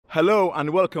Hello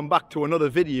and welcome back to another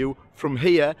video from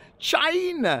here,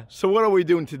 China. So what are we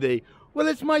doing today? Well,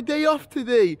 it's my day off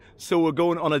today. So we're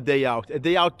going on a day out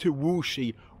to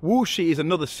Wuxi. Wuxi is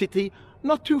another city,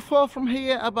 not too far from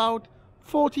here, about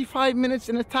 45 minutes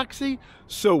in a taxi.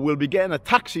 So we'll be getting a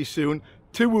taxi soon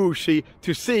to Wuxi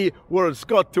to see what it's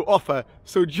got to offer.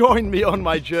 So join me on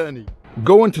my journey.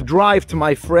 Going to drive to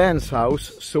my friend's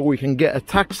house so we can get a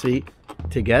taxi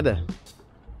together.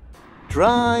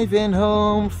 Driving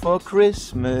home for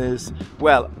Christmas.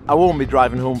 Well, I won't be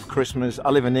driving home for Christmas. I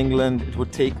live in England. It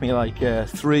would take me like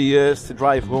 3 years to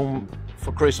drive home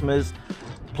for Christmas.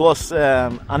 Plus,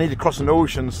 I need to cross an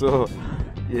ocean, so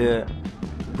yeah,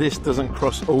 this doesn't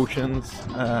cross oceans.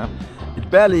 It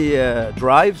barely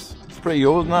drives. It's pretty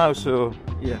old now, so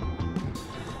yeah.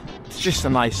 It's just a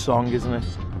nice song, isn't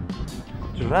it?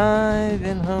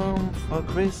 Driving home for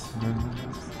Christmas.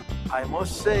 I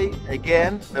must say,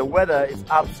 again, the weather is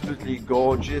absolutely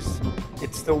gorgeous.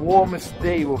 It's the warmest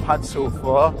day we've had so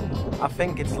far. I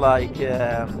think it's like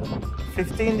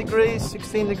 15 degrees,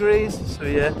 16 degrees. So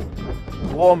yeah,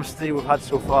 warmest day we've had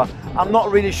so far. I'm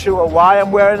not really sure why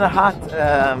I'm wearing a hat.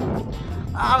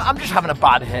 I'm just having a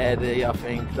bad hair day, I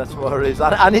think. That's what it is.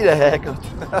 I need a haircut.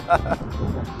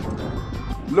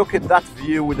 Look at that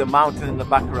view with the mountain in the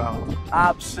background.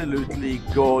 Absolutely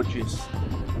gorgeous.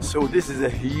 So this is a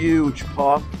huge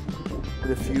park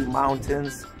with a few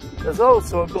mountains. There's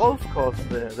also a golf course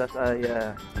there that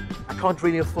I can't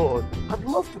really afford. I'd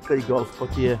love to play golf,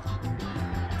 but yeah,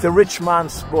 it's a rich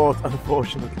man's sport,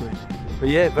 unfortunately. But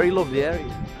yeah, very lovely area.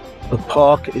 The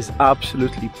park is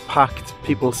absolutely packed.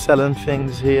 People selling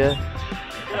things here.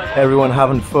 Everyone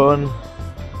having fun.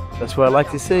 That's what I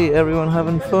like to see, everyone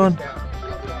having fun.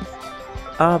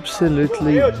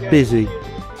 Absolutely busy.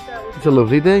 It's a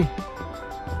lovely day.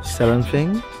 Selling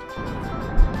things.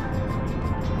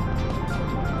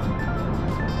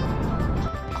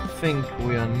 I think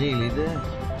we are nearly there.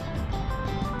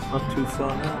 Not too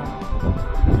far now.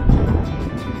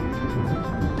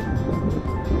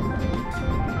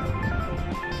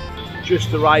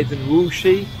 Just arrived in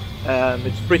Wuxi.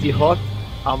 It's pretty hot.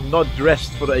 I'm not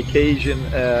dressed for the occasion.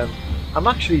 I'm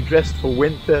actually dressed for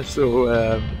winter, so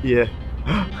yeah.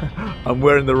 I'm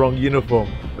wearing the wrong uniform.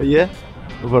 But yeah.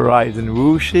 We've arrived in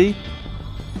Wuxi.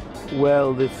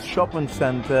 Well, this shopping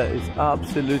center is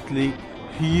absolutely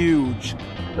huge.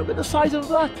 Look at the size of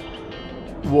that.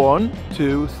 1,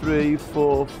 2, 3,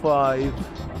 4, 5,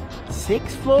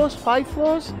 6 floors? 5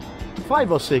 floors?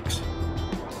 5 or 6.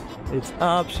 It's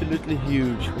absolutely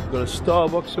huge. We've got a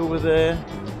Starbucks over there.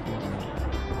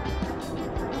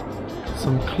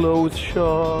 Some clothes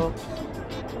shops.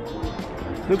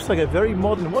 Looks like a very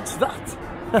modern. What's that?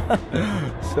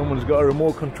 Someone's got a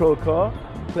remote control car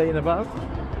playing about.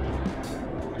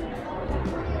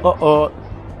 Uh-oh.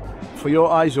 For your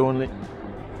eyes only.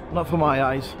 Not for my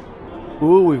eyes.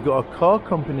 Oh, we've got a car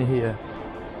company here.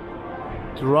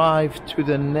 Drive to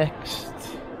the next.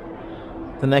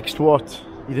 The next what?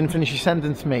 You didn't finish your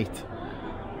sentence, mate.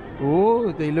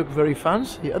 Oh, they look very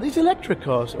fancy. Are these electric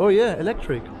cars? Oh yeah,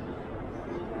 electric.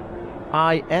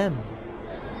 I am.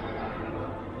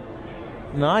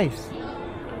 Nice.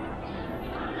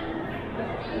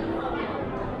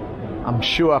 I'm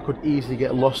sure I could easily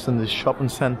get lost in this shopping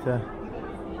center.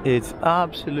 It's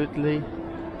absolutely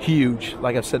huge,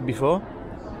 like I've said before.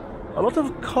 A lot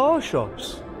of car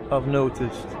shops, I've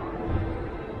noticed.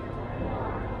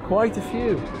 Quite a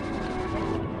few.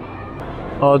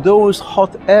 Are those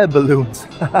hot air balloons?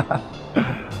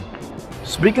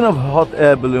 Speaking of hot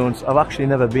air balloons, I've actually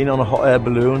never been on a hot air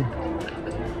balloon.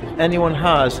 If anyone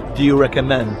has, do you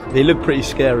recommend? They look pretty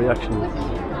scary, actually.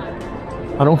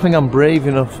 I don't think I'm brave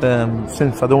enough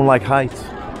since I don't like heights.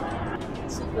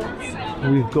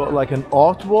 We've got like an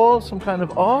art wall, some kind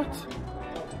of art.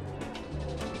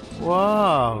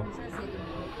 Wow.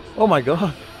 Oh my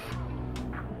god.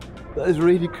 That is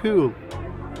really cool.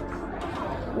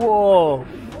 Whoa.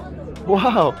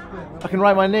 Wow. I can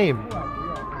write my name.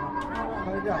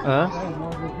 Huh?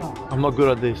 I'm not good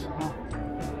at this.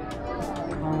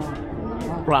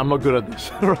 Right, I'm not good at this.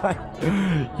 Right.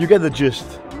 You get the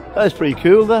gist. That's pretty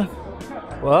cool, that.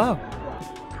 Wow.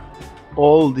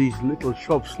 All these little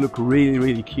shops look really,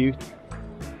 really cute.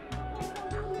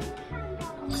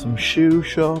 Some shoe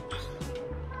shops.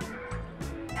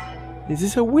 Is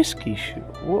this a whiskey shop?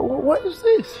 What is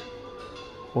this?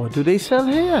 What do they sell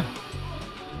here?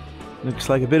 Looks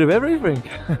like a bit of everything.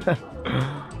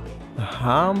 A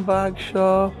handbag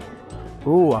shop.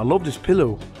 Oh, I love this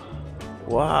pillow.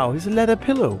 Wow, it's a leather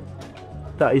pillow.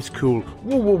 That is cool.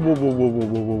 Whoa, whoa, whoa, whoa, whoa,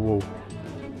 whoa, whoa, whoa.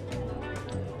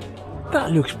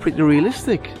 That looks pretty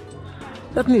realistic.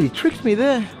 That nearly tricked me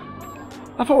there.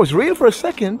 I thought it was real for a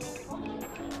second.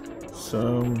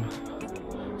 Some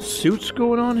suits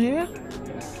going on here.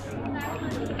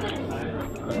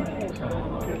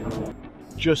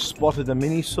 Just spotted a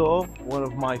Miniso, one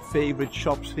of my favorite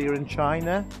shops here in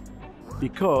China,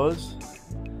 because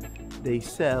they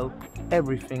sell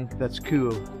everything that's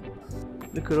cool.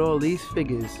 Look at all these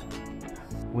figures.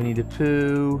 Winnie the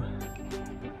Pooh,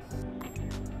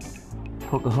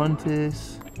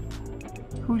 Pocahontas.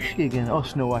 Who's she again? Oh,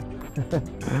 Snow White.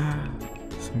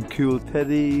 Some cool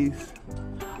teddies.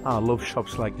 I love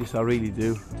shops like this, I really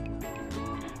do.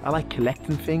 I like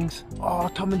collecting things. Oh,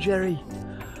 Tom and Jerry.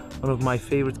 One of my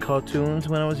favorite cartoons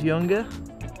when I was younger.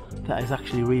 That is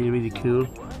actually really, really cool.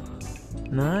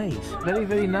 Nice, very,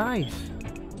 very nice.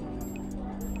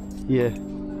 Yeah,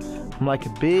 I'm like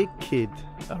a big kid.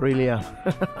 I really am.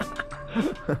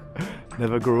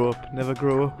 Never grow up, never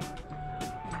grow up,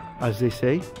 as they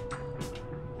say.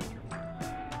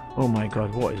 Oh my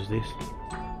god, what is this?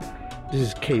 This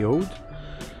is KO'd.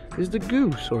 Is the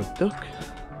goose or a duck?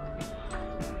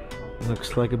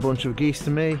 Looks like a bunch of geese to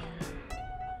me.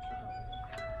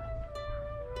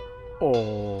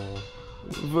 Oh,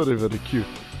 very, very cute.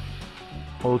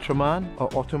 Ultraman or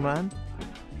Ottoman.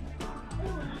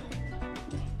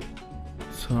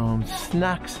 Some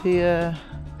snacks here.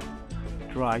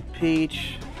 Dried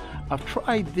peach. I've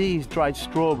tried these dried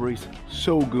strawberries.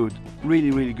 So good.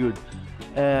 Really, really good.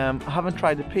 I haven't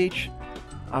tried the peach.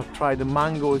 I've tried the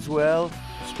mango as well.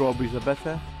 Strawberries are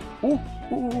better. Ooh,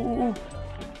 ooh, ooh, ooh.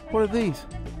 What are these?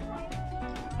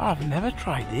 I've never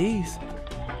tried these.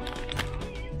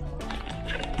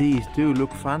 These do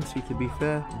look fancy, to be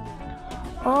fair.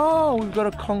 Oh, we've got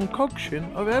a concoction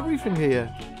of everything here.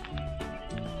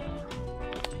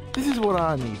 This is what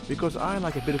I need, because I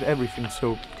like a bit of everything,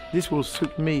 so this will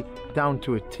suit me down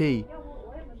to a T.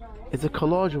 It's a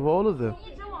collage of all of them.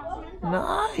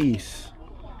 Nice.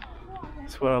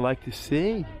 That's what I like to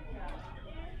see.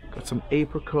 Got some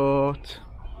apricot,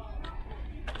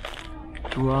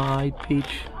 dried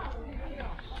peach.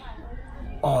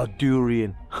 Oh,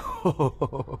 durian.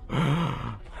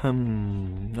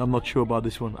 I'm not sure about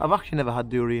this one. I've actually never had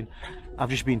durian. I've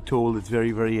just been told it's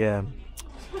very, very,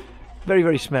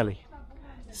 very smelly.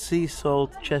 Sea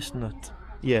salt chestnut.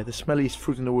 Yeah, the smelliest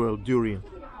fruit in the world, durian.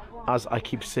 As I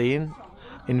keep saying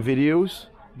in videos,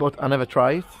 but I never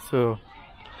try it, so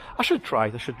I should try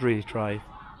it. I should really try it.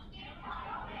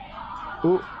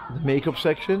 Oh, the makeup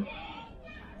section.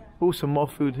 Oh, some more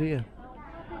food here.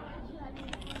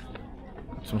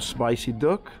 Some spicy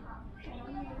duck.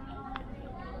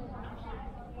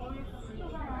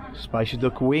 Spicy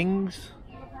duck wings.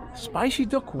 Spicy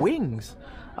duck wings?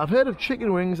 I've heard of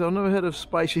chicken wings, I've never heard of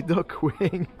spicy duck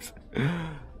wings.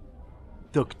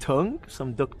 Duck tongue,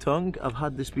 some duck tongue. I've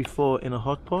had this before in a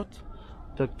hot pot.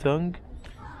 Duck tongue.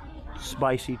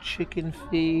 Spicy chicken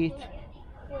feet.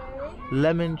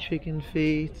 Lemon chicken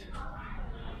feet.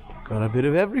 Got a bit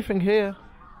of everything here.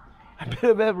 A bit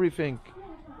of everything.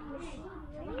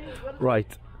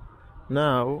 Right,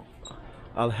 now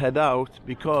I'll head out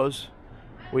because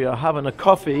we are having a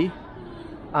coffee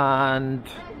and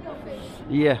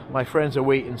yeah, my friends are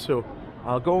waiting, so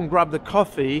I'll go and grab the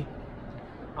coffee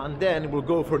and then we'll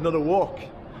go for another walk.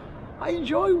 I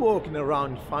enjoy walking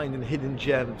around finding hidden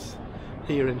gems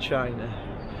here in China,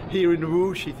 here in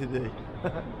Wuxi today.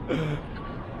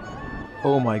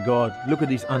 Oh my god, look at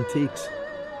these antiques.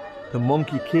 The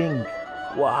Monkey King.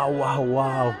 Wow, wow,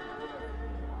 wow.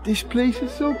 This place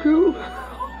is so cool.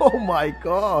 Oh my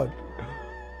god.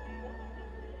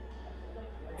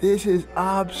 This is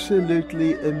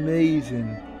absolutely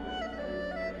amazing.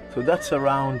 So that's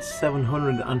around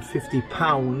 750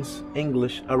 pounds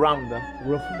English, around that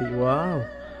roughly. Wow.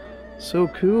 So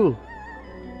cool.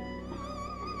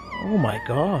 Oh my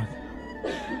god.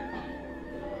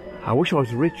 I wish I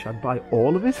was rich, I'd buy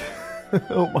all of it.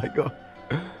 Oh my god.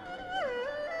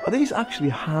 Are these actually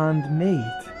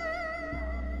handmade?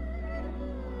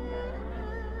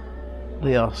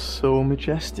 They are so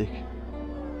majestic.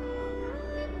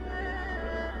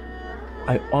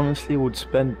 I honestly would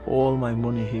spend all my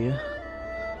money here.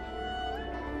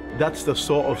 That's the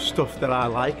sort of stuff that I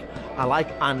like. I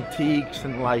like antiques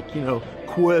and, like, you know,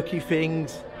 quirky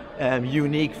things,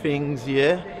 unique things,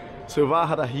 yeah. So if I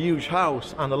had a huge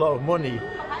house and a lot of money,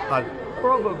 I'd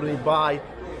probably buy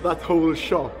that whole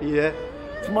shop, yeah.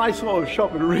 It's my sort of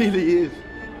shop, it really is.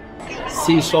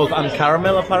 Sea salt and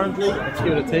caramel, apparently. Let's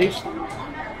give it a taste.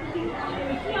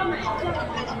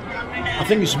 I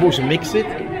think you're supposed to mix it.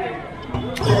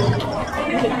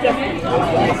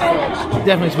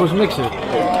 Definitely supposed to mix it.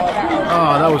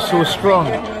 Oh, that was so strong.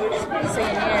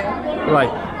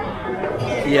 Right.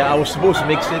 Yeah, I was supposed to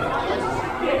mix it.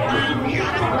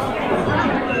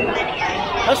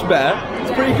 That's better.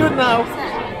 It's pretty good now.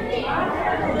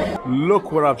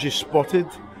 Look what I've just spotted.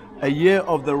 A Year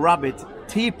of the Rabbit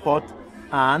teapot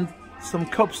and some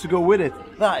cups to go with it.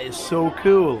 That is so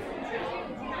cool.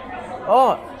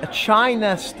 Oh, a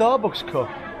China Starbucks cup.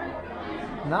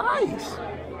 Nice.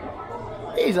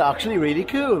 These are actually really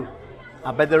cool.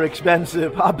 I bet they're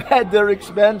expensive. I bet they're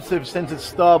expensive since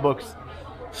it's Starbucks.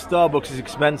 Starbucks is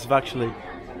expensive actually.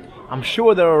 I'm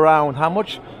sure they're around how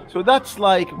much? So that's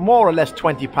like more or less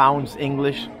 £20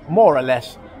 English. More or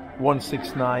less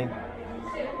 169.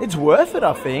 It's worth it,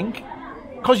 I think.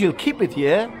 Because you'll keep it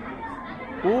here.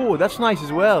 Oh, that's nice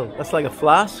as well. That's like a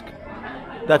flask.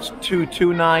 That's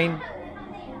 229.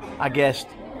 I guess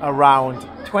around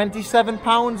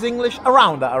 £27 English.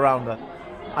 Around that.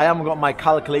 I haven't got my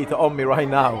calculator on me right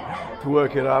now to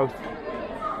work it out.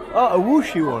 Oh, a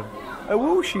Wuxi one. A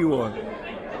Wuxi one.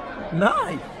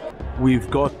 Nice. We've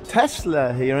got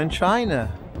Tesla here in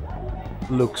China.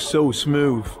 Looks so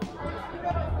smooth.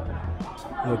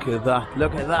 Look at that.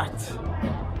 Look at that.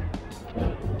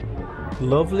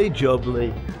 Lovely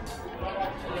jubbly.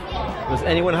 Does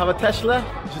anyone have a Tesla?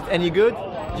 Is it any good?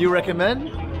 Do you recommend?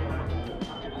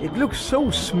 It looks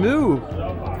so smooth.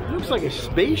 It looks like a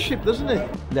spaceship, doesn't it?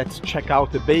 Let's check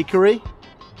out the bakery.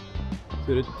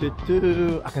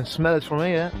 I can smell it from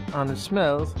here, and it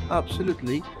smells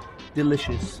absolutely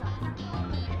delicious.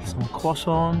 Some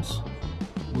croissants,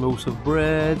 loaves of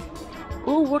bread.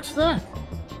 Oh, what's that?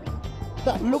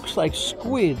 That looks like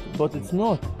squid, but it's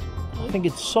not. I think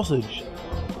it's sausage.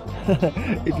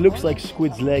 It looks like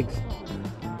squid's legs.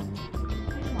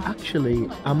 Actually,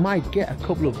 I might get a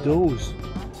couple of those.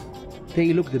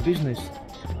 They look the business.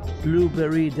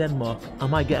 Blueberry Denmark. I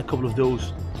might get a couple of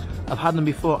those. I've had them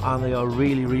before and they are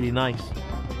really, really nice.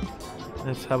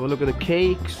 Let's have a look at the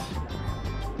cakes.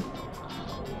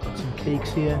 Got some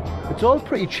cakes here. It's all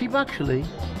pretty cheap actually.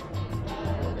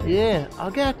 Yeah, I'll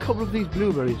get a couple of these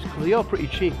blueberries because they are pretty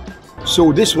cheap.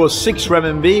 So this was 6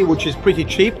 RMB, which is pretty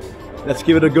cheap. Let's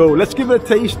give it a go. Let's give it a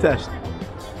taste test.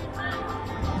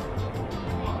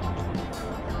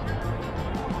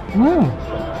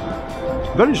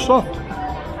 Very soft.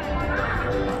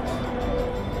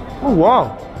 Oh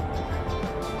wow.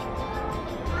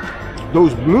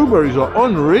 Those blueberries are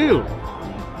unreal.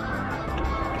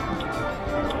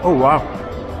 Oh wow.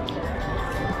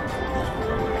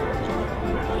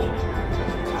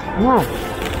 Wow.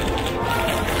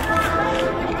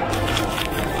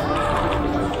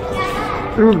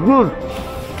 It was good.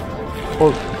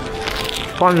 Oh,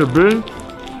 find your bin.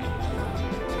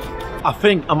 I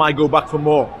think I might go back for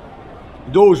more.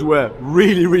 Those were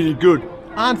really, really good.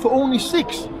 And for only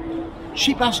 6.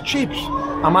 Cheap as chips.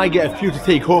 I might get a few to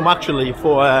take home actually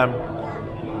for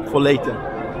later.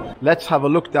 Let's have a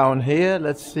look down here.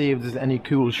 Let's see if there's any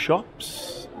cool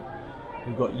shops.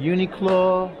 We've got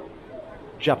Uniqlo,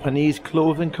 Japanese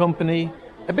clothing company,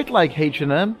 a bit like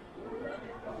H&M.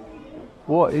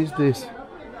 What is this?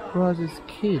 Brothers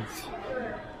Kids.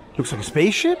 Looks like a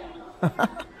spaceship.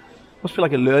 Must be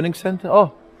like a learning center.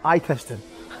 Oh, eye testing.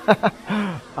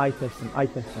 Eye testing.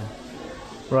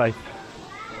 Right.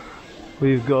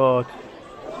 We've got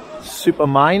super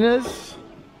miners,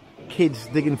 kids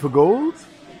digging for gold.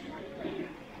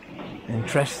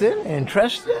 Interesting.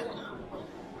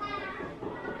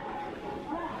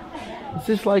 Is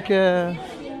this like a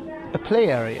play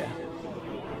area?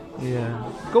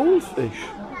 Yeah. Goldfish.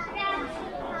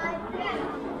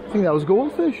 I think that was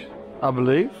goldfish, I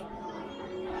believe.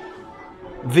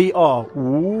 VR.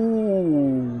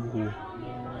 Ooh.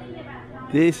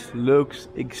 This looks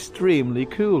extremely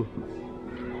cool.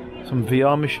 Some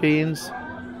VR machines,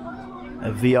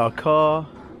 a VR car,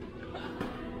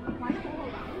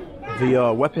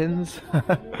 VR weapons,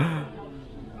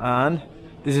 and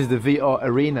this is the VR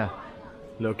arena.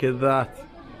 Look at that.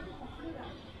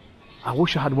 I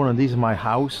wish I had one of these in my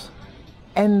house.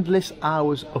 Endless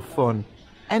hours of fun.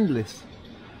 Endless.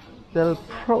 They'll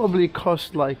probably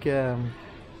cost like £1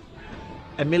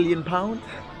 million,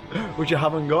 which I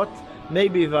haven't got.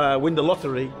 Maybe if I win the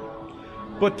lottery.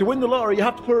 But to win the lottery, you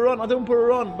have to put her on. I don't put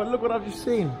her on, but look what I've just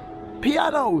seen.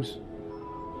 Pianos!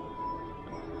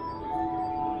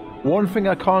 One thing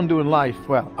I can't do in life,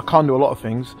 well, I can't do a lot of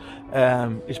things,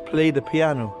 is play the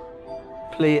piano.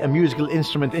 Play a musical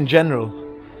instrument in general.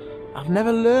 I've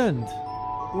never learned.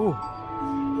 Ooh.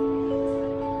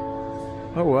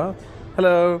 Oh well.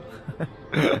 Hello.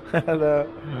 Hello.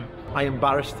 I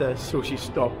embarrassed her, so she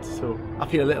stopped, so I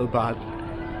feel a little bad.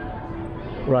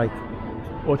 Right,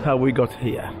 what have we got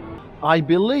here? I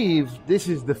believe this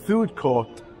is the food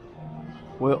court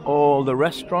where all the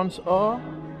restaurants are.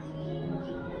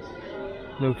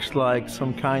 Looks like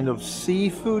some kind of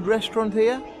seafood restaurant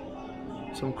here.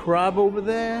 Some crab over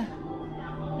there.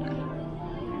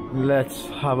 Let's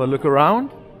have a look around.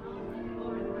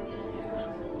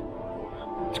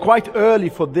 It's quite early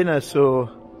for dinner, so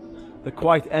they're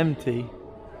quite empty.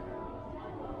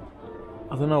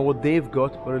 I don't know what they've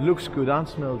got, but it looks good and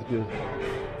smells good.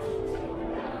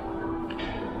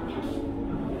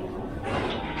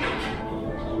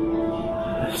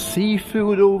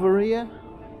 Seafood over here.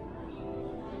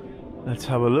 Let's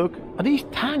have a look. Are these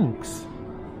tanks?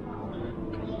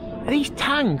 Are these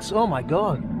tanks? Oh my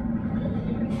god.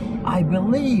 I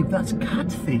believe that's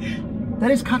catfish.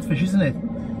 That is catfish, isn't it?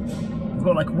 They've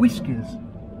got like whiskers.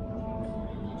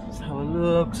 Let's have a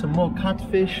look. Some more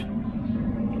catfish.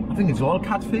 I think it's all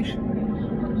catfish.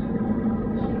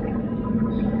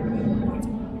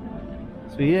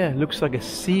 So yeah, looks like a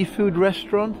seafood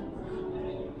restaurant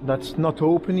that's not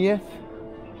open yet.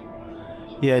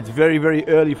 Yeah, it's very, very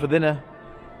early for dinner.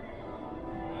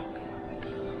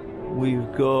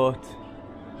 We've got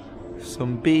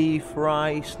some beef,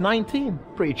 rice, 19,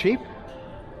 pretty cheap.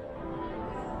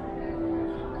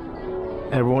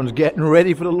 Everyone's getting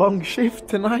ready for the long shift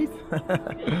tonight.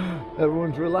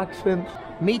 Everyone's relaxing.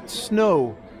 Meet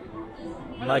snow.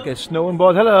 Like a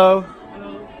snowboard. Hello.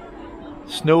 Hello.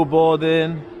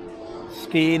 Snowboarding,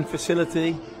 skiing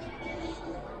facility.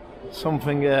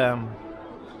 Something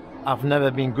I've never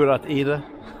been good at either.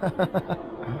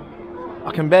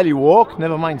 I can barely walk,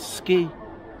 never mind ski.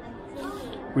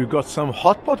 We've got some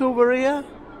hot pot over here.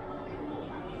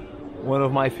 One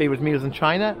of my favorite meals in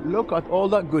China. Look at all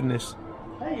that goodness.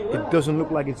 It doesn't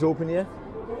look like it's open yet.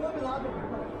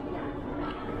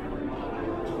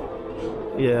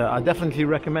 Yeah, I definitely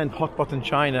recommend hot pot in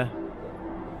China.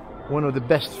 One of the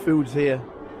best foods here.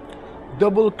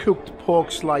 Double cooked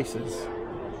pork slices.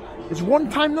 Is one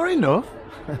time not enough?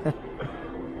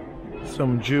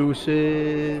 Some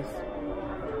juices.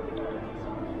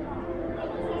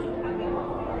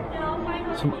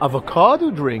 Some avocado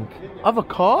drink.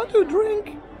 Avocado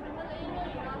drink?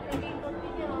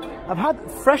 I've had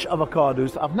fresh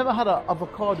avocados. I've never had an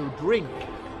avocado drink.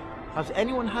 Has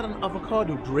anyone had an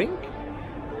avocado drink?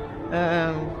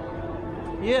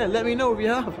 Yeah, let me know if you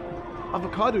have.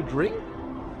 Avocado drink?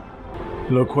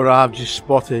 Look what I've just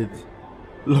spotted.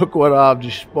 Look what I've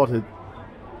just spotted.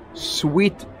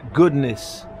 Sweet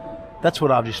goodness. That's what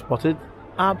I've just spotted.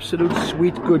 Absolute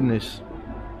sweet goodness.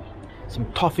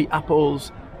 Some toffee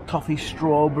apples, toffee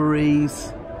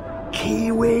strawberries,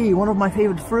 kiwi, one of my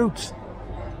favorite fruits.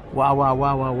 Wow, wow,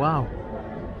 wow, wow, wow.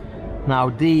 Now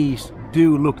these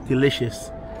do look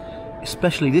delicious.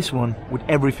 Especially this one with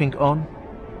everything on.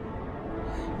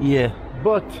 Yeah,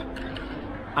 but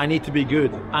I need to be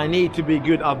good. I need to be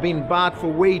good. I've been bad for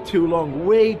way too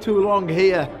long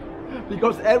here.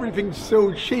 Because everything's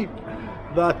so cheap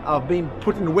that I've been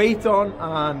putting weight on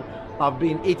and I've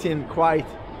been eating quite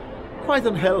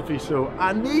unhealthy, so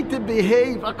I need to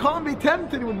behave. I can't be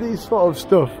tempted with these sort of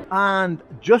stuff. And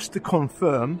just to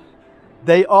confirm,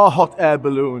 they are hot air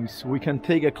balloons. We can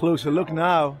take a closer look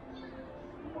now.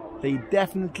 They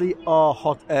definitely are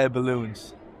hot air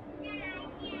balloons.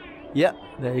 Yeah,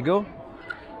 there you go.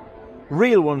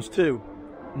 Real ones too.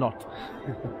 Not.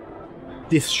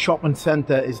 This shopping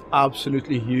center is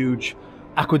absolutely huge.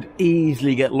 I could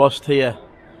easily get lost here.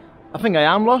 I think I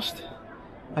am lost.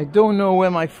 I don't know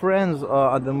where my friends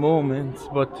are at the moment,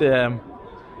 but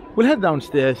we'll head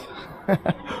downstairs.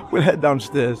 We'll head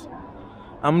downstairs.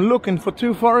 I'm looking for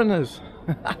two foreigners.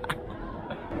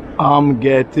 I'm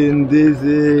getting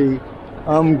dizzy.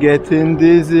 I'm getting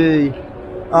dizzy.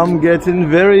 I'm getting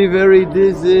very, very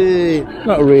dizzy.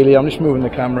 Not really, I'm just moving the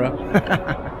camera.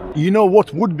 You know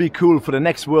what would be cool for the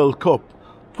next World Cup?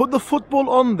 Put the football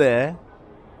on there,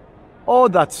 or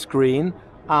that screen,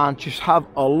 and just have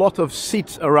a lot of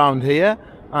seats around here,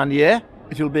 and yeah,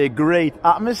 it will be a great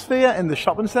atmosphere in the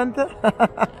shopping center.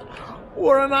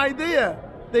 What an idea!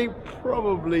 They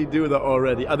probably do that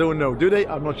already. I don't know, do they?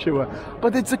 I'm not sure.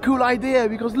 But it's a cool idea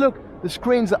because look, the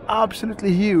screens are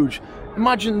absolutely huge.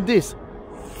 Imagine this,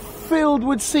 filled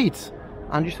with seats,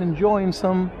 and just enjoying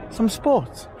some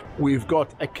sports. We've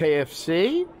got a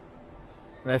KFC.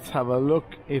 Let's have a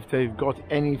look if they've got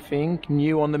anything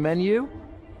new on the menu.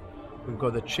 We've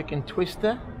got the chicken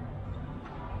twister.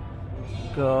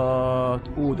 Got,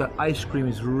 oh, that ice cream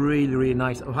is really, really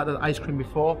nice. I've had that ice cream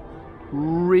before.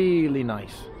 Really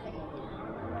nice.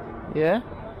 Yeah.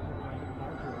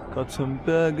 Got some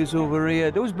burgers over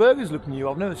here. Those burgers look new.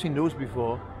 I've never seen those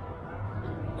before.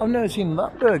 I've never seen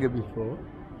that burger before.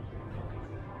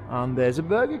 And there's a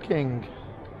Burger King.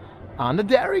 And a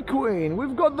Dairy Queen.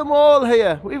 We've got them all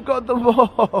here. We've got them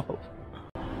all.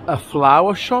 A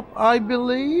flower shop, I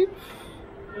believe.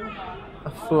 a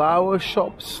flower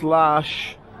shop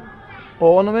slash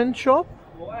ornament shop.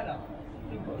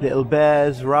 Little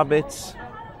bears, rabbits.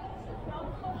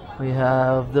 We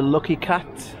have the lucky cat.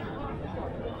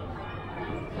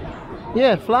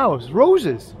 Yeah, flowers,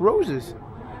 roses, roses.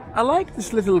 I like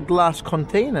this little glass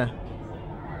container.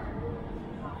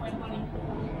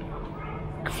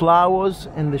 Flowers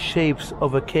in the shapes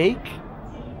of a cake.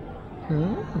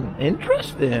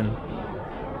 Interesting.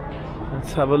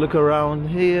 Let's have a look around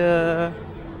here.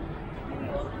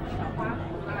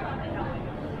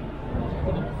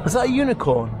 Is that a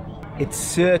unicorn? It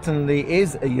certainly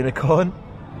is a unicorn.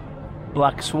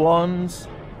 Black swans.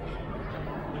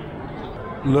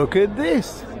 Look at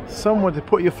this. Somewhere to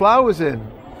put your flowers in.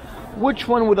 Which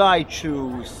one would I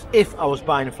choose if I was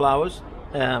buying flowers?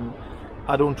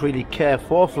 I don't really care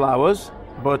for flowers,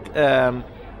 but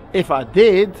if I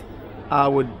did, I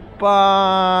would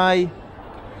buy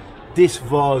this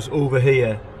vase over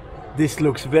here. This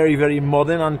looks very, very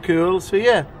modern and cool, so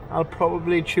yeah, I'll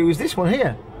probably choose this one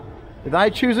here. Did I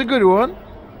choose a good one?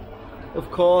 Of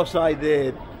course I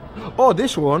did. Oh,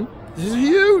 this one. This is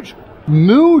huge.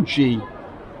 Muji.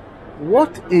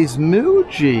 What is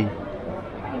Muji?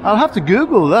 I'll have to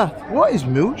Google that. What is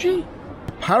Muji?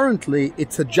 Apparently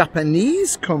it's a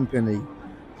Japanese company.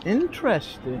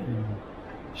 Interesting.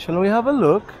 Shall we have a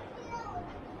look?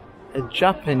 A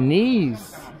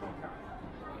Japanese.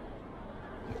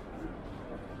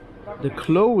 The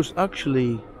clothes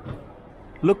actually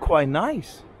look quite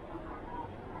nice.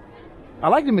 I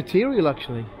like the material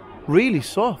actually. Really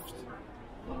soft.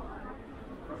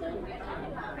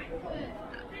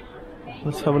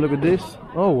 Let's have a look at this.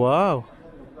 Oh wow.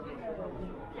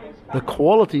 The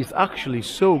quality is actually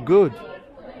so good.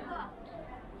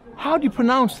 How do you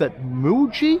pronounce that?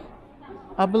 Muji,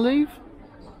 I believe.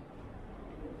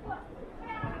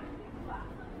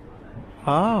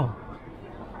 Wow.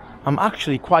 I'm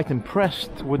actually quite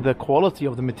impressed with the quality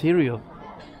of the material.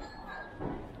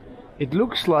 It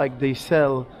looks like they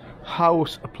sell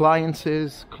house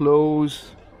appliances,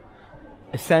 clothes,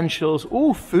 essentials.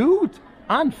 Oh, food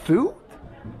and food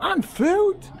and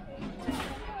food.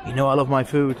 You know I love my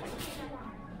food.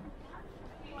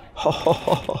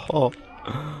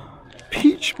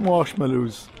 Peach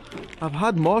marshmallows. I've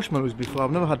had marshmallows before.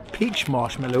 I've never had peach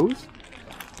marshmallows.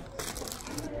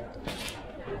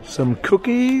 Some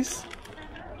cookies.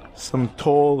 Some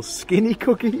tall skinny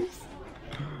cookies.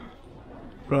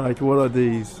 Right, what are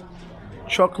these?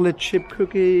 Chocolate chip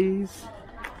cookies.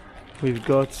 We've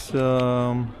got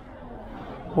some...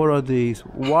 What are these?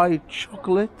 White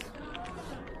chocolate.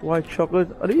 White chocolate.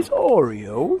 Are these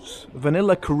Oreos?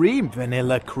 Vanilla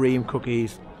cream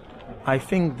cookies. I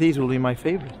think these will be my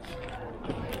favorite.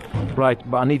 Right,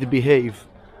 but I need to behave.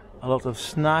 A lot of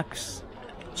snacks.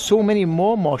 So many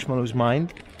more marshmallows,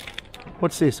 mind.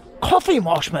 What's this? Coffee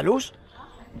marshmallows?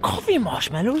 Coffee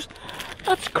marshmallows?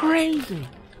 That's crazy.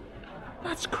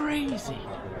 That's crazy.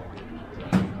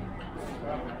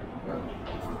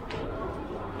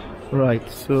 Right,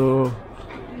 so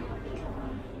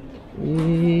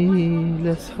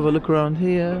let's have a look around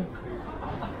here.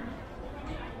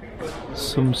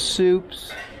 Some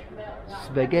soups,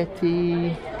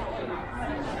 spaghetti.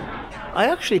 I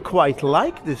actually quite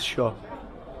like this shop.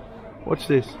 What's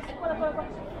this?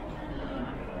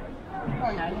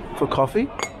 For coffee?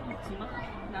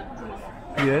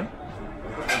 Yeah.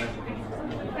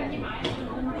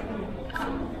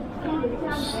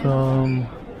 Some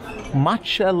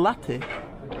matcha latte.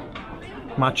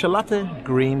 Matcha latte,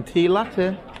 green tea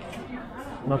latte.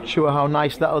 Not sure how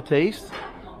nice that'll taste,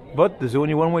 but there's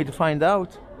only one way to find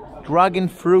out. Dragon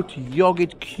fruit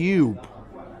yogurt cube.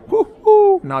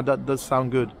 Woohoo! Now that does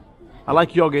sound good. I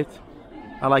like yogurt.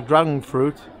 I like dragon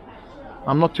fruit.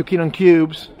 I'm not too keen on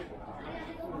cubes.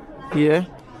 Yeah.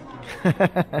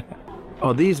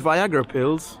 Are these Viagra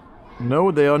pills?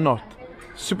 No, they are not.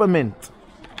 Super mint.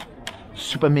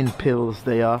 Super mint pills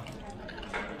they are.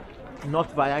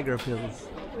 Not Viagra pills.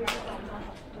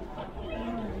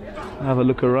 Have a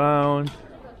look around.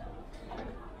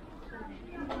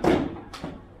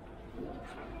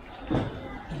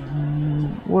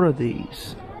 What are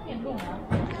these?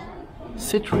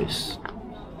 Citrus.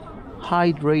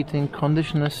 Hydrating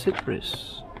conditioner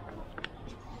citrus.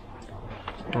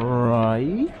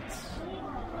 Right.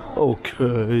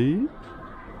 Okay.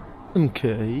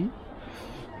 Okay.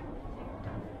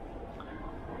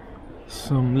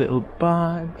 Some little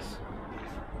bags.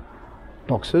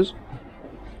 Boxes.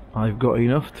 I've got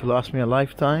enough to last me a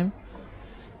lifetime.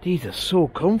 These are so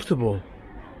comfortable.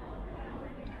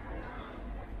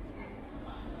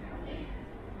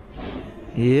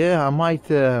 Yeah,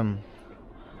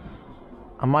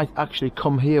 I I might actually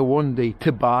come here one day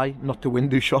to buy, not to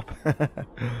window shop.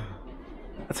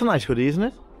 That's a nice hoodie, isn't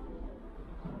it?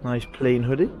 Nice plain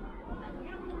hoodie.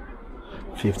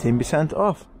 15%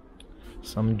 off.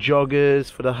 Some joggers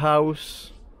for the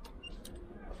house.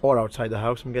 Or outside the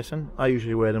house, I'm guessing. I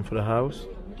usually wear them for the house.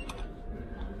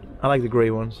 I like the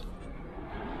grey ones.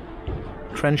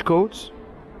 Trench coats.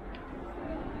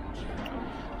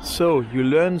 So, you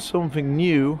learn something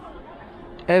new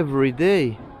every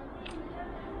day.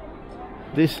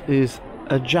 This is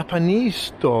a Japanese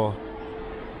store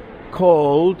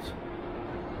called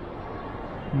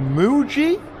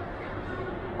Muji,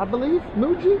 I believe.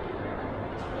 Muji?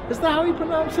 Is that how you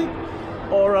pronounce it?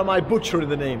 Or am I butchering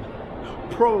the name?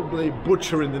 Probably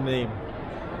butchering the name.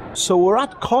 So we're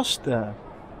at Costa,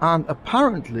 and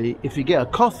apparently if you get a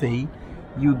coffee,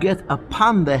 you get a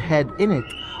panda head in it.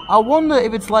 I wonder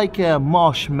if it's like a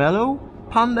marshmallow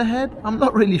panda head. I'm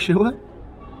not really sure.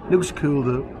 Looks cool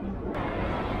though.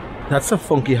 That's a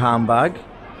funky handbag.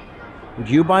 Would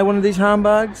you buy one of these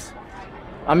handbags?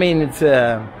 I mean, it's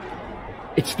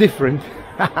different.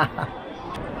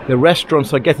 The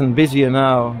restaurants are getting busier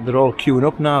now. They're all queuing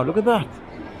up now. Look at that.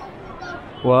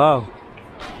 Wow.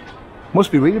 Must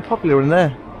be really popular in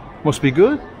there. Must be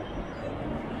good.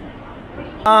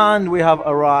 And we have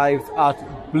arrived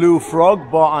at Blue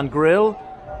Frog Bar and Grill.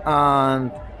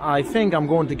 And I think I'm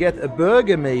going to get a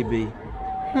burger maybe.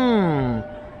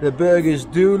 The burgers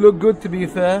do look good, to be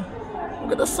fair.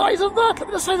 Look at the size of that. Look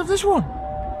at the size of this one.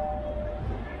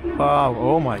 Wow.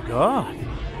 Oh my god.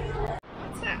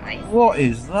 What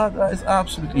is that? That is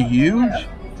absolutely huge.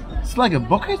 It's like a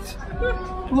bucket.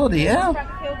 Bloody hell.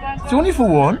 It's only for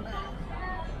one.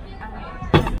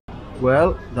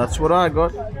 Well, that's what I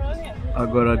got. I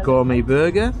got a gourmet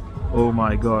burger. Oh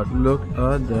my god, look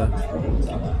at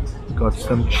that. Got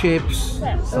some chips,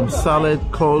 some salad,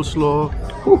 coleslaw.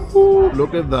 Woohoo,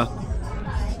 look at that.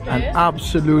 An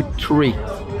absolute treat.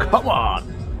 Come on.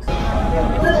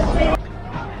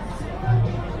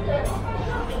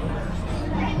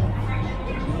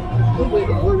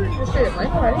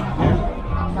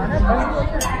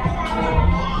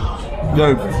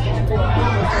 No.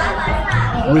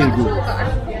 Really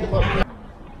good.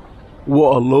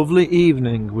 What a lovely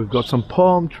evening. We've got some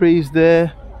palm trees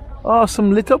there. Oh,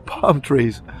 some lit up palm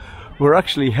trees. We're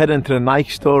actually heading to the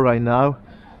Nike store right now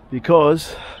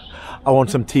because I want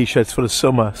some t-shirts for the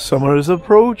summer. Summer is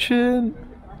approaching.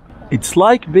 It's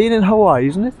like being in Hawaii,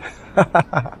 isn't it?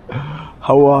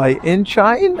 Hawaii in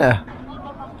China.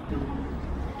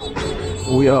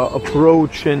 We are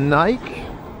approaching Nike.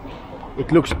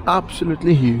 It looks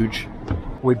absolutely huge.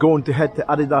 We're going to head to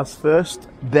Adidas first,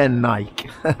 then Nike.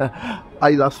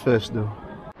 Adidas first though.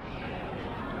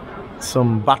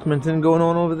 Some badminton going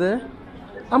on over there.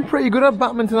 I'm pretty good at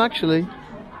badminton actually.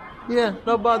 Yeah,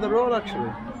 not bad at all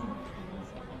actually.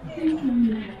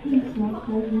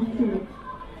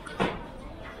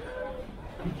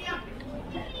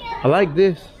 I like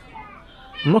this.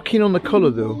 I'm not keen on the colour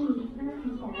though,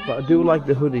 but I do like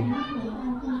the hoodie.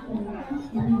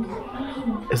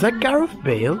 Is that Gareth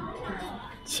Bale?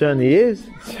 It certainly is.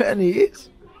 It certainly is.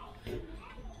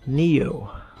 Neo.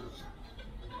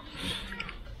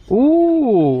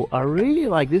 Ooh, I really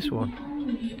like this one.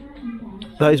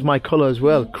 That is my colour as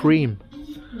well, cream.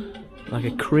 Like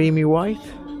a creamy white.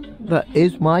 That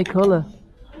is my colour.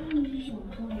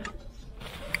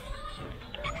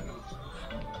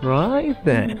 Right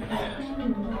then.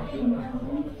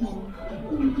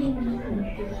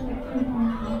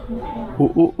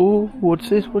 Ooh, ooh, ooh, what's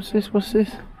this? What's this? What's this?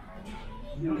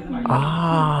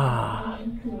 Ah,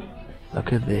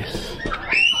 look at this.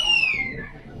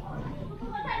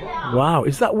 Wow,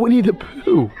 is that Winnie the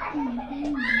Pooh?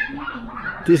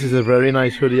 This is a very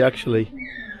nice hoodie actually.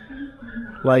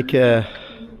 Like,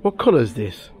 what colour is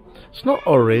this? It's not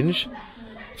orange.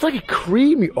 It's like a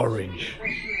creamy orange.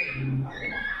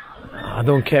 I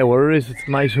don't care what it is, it's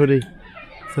a nice hoodie.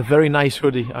 It's a very nice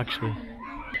hoodie actually.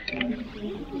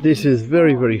 This is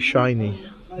very, very shiny.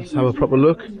 Let's have a proper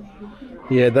look.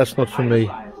 Yeah, that's not for me.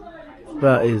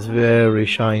 That is very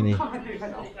shiny.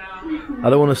 I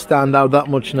don't want to stand out that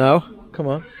much now. Come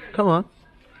on, come on.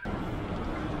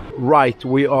 Right,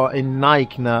 we are in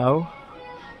Nike now.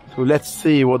 So let's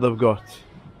see what they've got.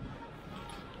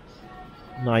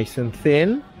 Nice and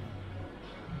thin.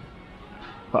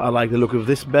 But I like the look of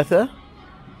this better.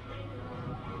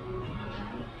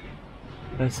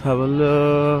 Let's have a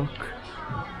look.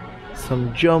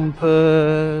 Some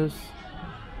jumpers.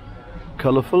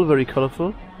 Colourful, very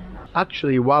colourful.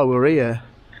 Actually, while we're here,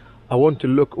 I want to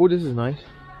look. Oh, this is nice.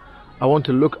 I want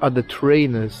to look at the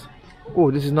trainers. Oh,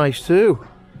 this is nice too.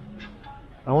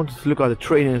 I wanted to look at the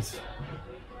trainers.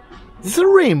 This is a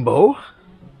rainbow.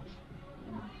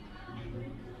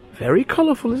 Very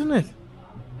colourful, isn't it?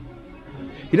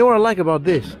 You know what I like about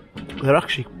this? They're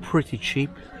actually pretty cheap.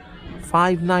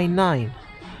 599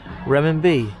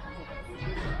 renminbi.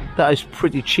 That is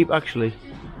pretty cheap actually.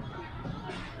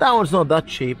 That one's not that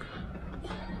cheap.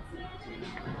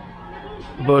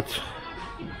 But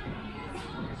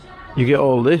you get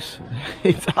all this.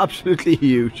 It's absolutely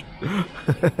huge.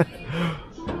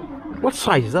 What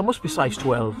size is that? Must be size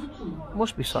 12.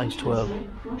 Must be size 12.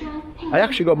 I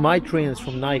actually got my trainers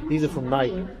from Nike. These are from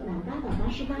Nike.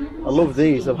 I love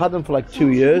these. I've had them for like 2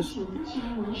 years.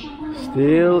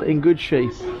 Still in good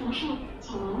shape.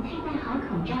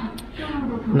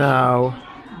 Now,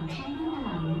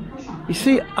 you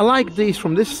see, I like these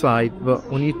from this side, but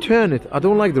when you turn it, I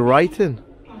don't like the writing.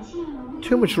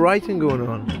 Too much writing going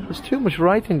on. There's too much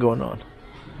writing going on.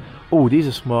 Oh, these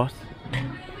are smart.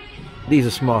 These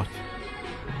are smart.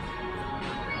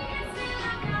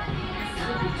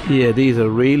 Yeah, these are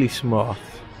really smart.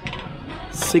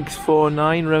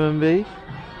 649 renminbi.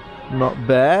 Not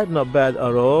bad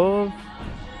at all.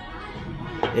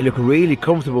 They look really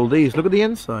comfortable, these. Look at the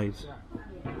insides.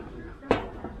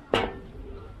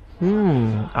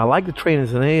 I like the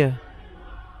trainers in here.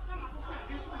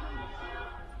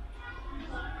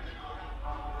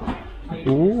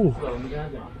 Ooh.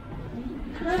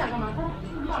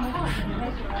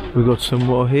 We got some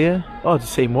more here. Oh, it's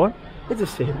the same one. It's the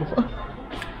same one.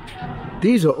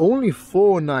 These are only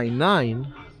 $4.99.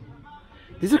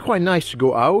 These are quite nice to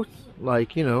go out,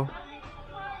 like, you know,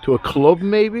 to a club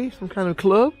maybe, some kind of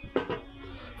club,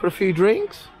 for a few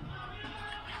drinks.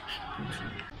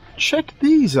 Check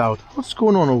these out. What's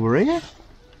going on over here?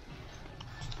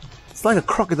 It's like a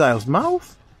crocodile's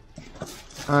mouth.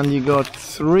 And you got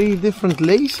 3 different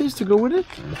laces to go with it.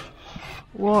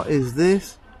 What is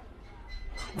this?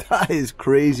 That is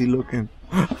crazy looking.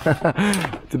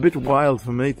 It's a bit wild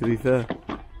for me, to be fair.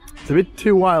 It's a bit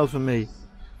too wild for me.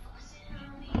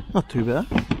 Not too bad.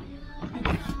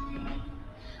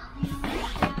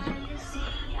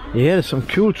 Yeah, there's some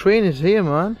cool trainers here,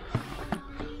 man.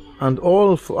 And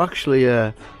all for actually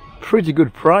a pretty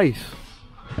good price.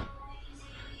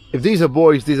 If these are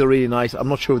boys, these are really nice. I'm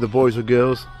not sure if the boys or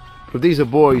girls. But if these are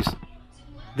boys,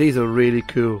 these are really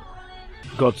cool.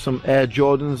 Got some Air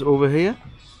Jordans over here.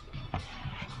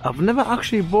 I've never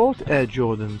actually bought Air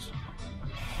Jordans.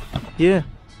 Yeah.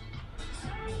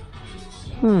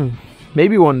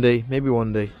 Maybe one day. Maybe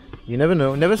one day. You never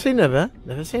know. Never say never.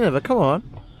 Never say never. Come on.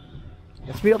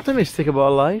 Let's be optimistic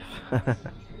about life.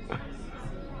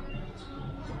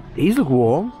 These look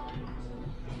warm.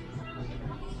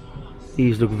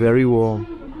 These look very warm.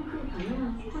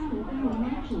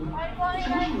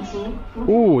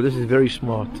 Oh, this is very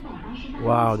smart.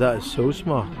 Wow, that is so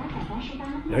smart.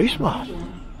 Very smart.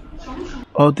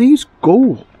 Are these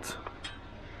gold?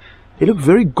 They look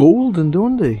very golden,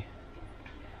 don't they?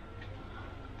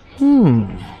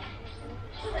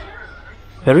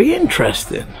 Very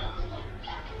interesting.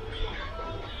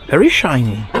 Very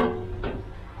shiny.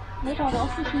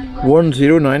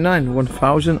 1099,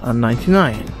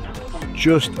 1099.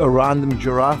 Just a random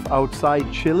giraffe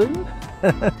outside chilling.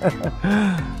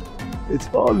 It's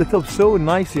all lit up so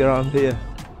nicely around here.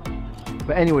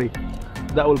 But anyway,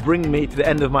 that will bring me to the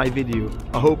end of my video.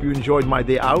 I hope you enjoyed my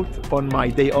day out on my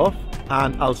day off,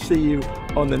 and I'll see you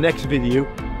on the next video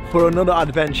for another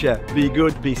adventure. Be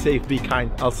good, be safe, be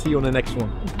kind. I'll see you on the next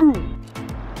one. Boom.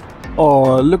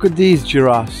 Oh, look at these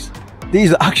giraffes.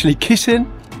 These are actually kissing.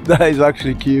 That is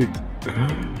actually cute.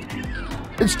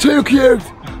 It's too cute.